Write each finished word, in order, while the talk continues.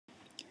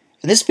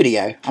In this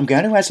video, I'm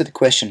going to answer the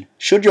question,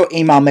 should your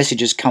email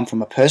messages come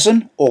from a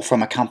person or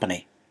from a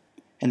company?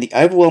 And the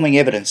overwhelming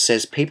evidence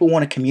says people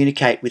want to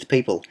communicate with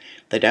people.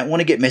 They don't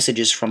want to get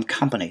messages from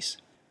companies.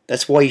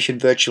 That's why you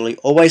should virtually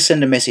always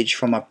send a message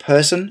from a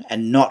person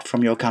and not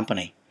from your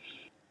company.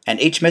 And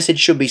each message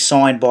should be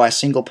signed by a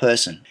single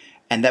person,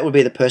 and that would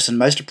be the person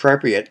most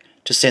appropriate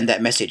to send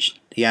that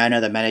message, the owner,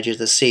 the manager,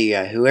 the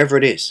CEO, whoever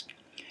it is,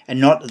 and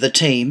not the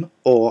team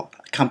or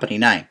company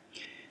name.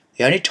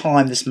 The only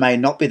time this may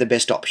not be the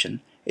best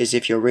option is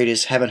if your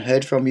readers haven't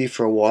heard from you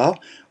for a while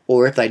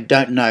or if they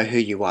don't know who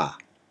you are.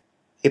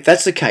 If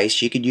that's the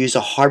case, you could use a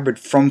hybrid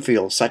from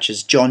field such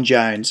as John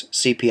Jones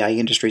CPA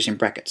Industries in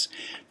brackets.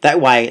 That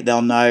way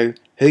they'll know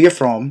who you're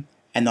from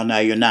and they'll know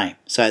your name,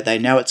 so they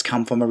know it's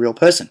come from a real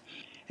person.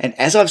 And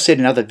as I've said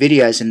in other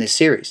videos in this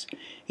series,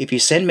 if you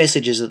send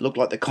messages that look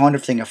like the kind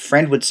of thing a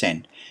friend would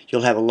send,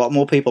 you'll have a lot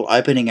more people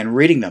opening and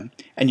reading them,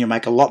 and you'll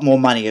make a lot more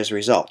money as a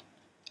result.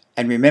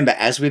 And remember,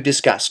 as we've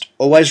discussed,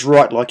 always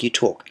write like you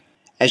talk.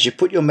 As you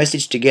put your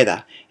message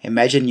together,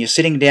 imagine you're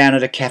sitting down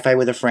at a cafe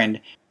with a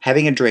friend,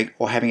 having a drink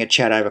or having a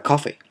chat over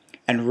coffee,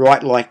 and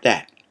write like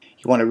that.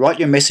 You want to write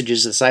your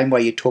messages the same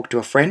way you talk to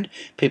a friend.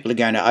 People are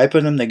going to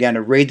open them, they're going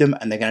to read them,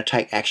 and they're going to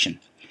take action.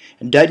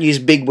 And don't use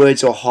big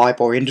words or hype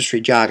or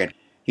industry jargon.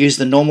 Use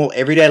the normal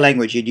everyday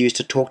language you'd use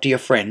to talk to your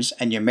friends,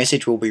 and your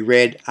message will be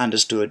read,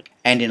 understood,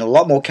 and in a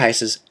lot more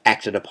cases,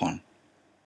 acted upon.